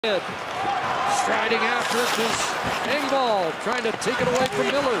Striding after it is Engvall, trying to take it away from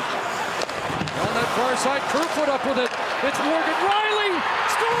Miller. On that far side, Kerfoot up with it. It's Morgan Rielly,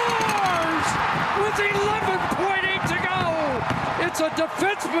 scores with 11.8 to go. It's a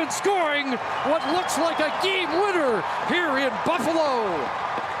defenseman scoring what looks like a game winner here in Buffalo.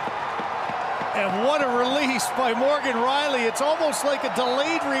 And what a release by Morgan Rielly. It's almost like a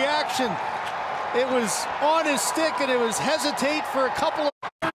delayed reaction. It was on his stick and it was hesitate for a couple of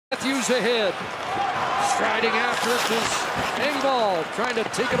Matthews ahead. Striding after it is Engvall, trying to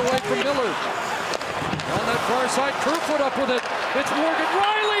take it away from Miller. On that far side, Kerfoot up with it. It's Morgan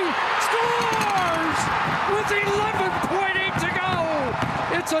Rielly, scores with 11.8 to go.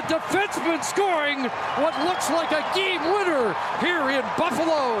 It's a defenseman scoring what looks like a game winner here in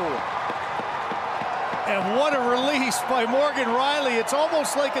Buffalo. And what a release by Morgan Rielly. It's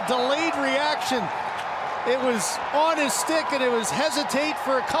almost like a delayed reaction. It was on his stick and it was hesitate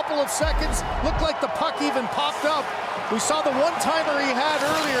for a couple of seconds. Looked like the puck even popped up. We saw the one-timer he had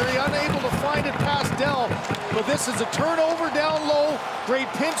earlier. He unable to find it past Dell. But this is a turnover down low. Great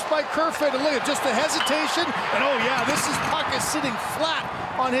pinch by Kerfoot. And look at just the hesitation. And oh yeah, this puck is sitting flat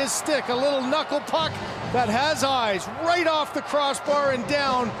on his stick. A little knuckle puck that has eyes right off the crossbar and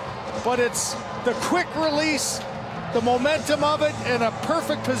down. But it's the quick release, the momentum of it, and a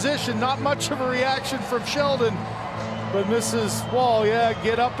perfect position. Not much of a reaction from Sheldon, but Mrs. Wall, yeah,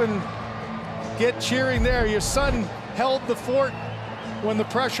 get up and get cheering there. Your son held the fort when the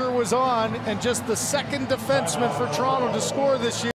pressure was on, and just the second defenseman for Toronto to score this year.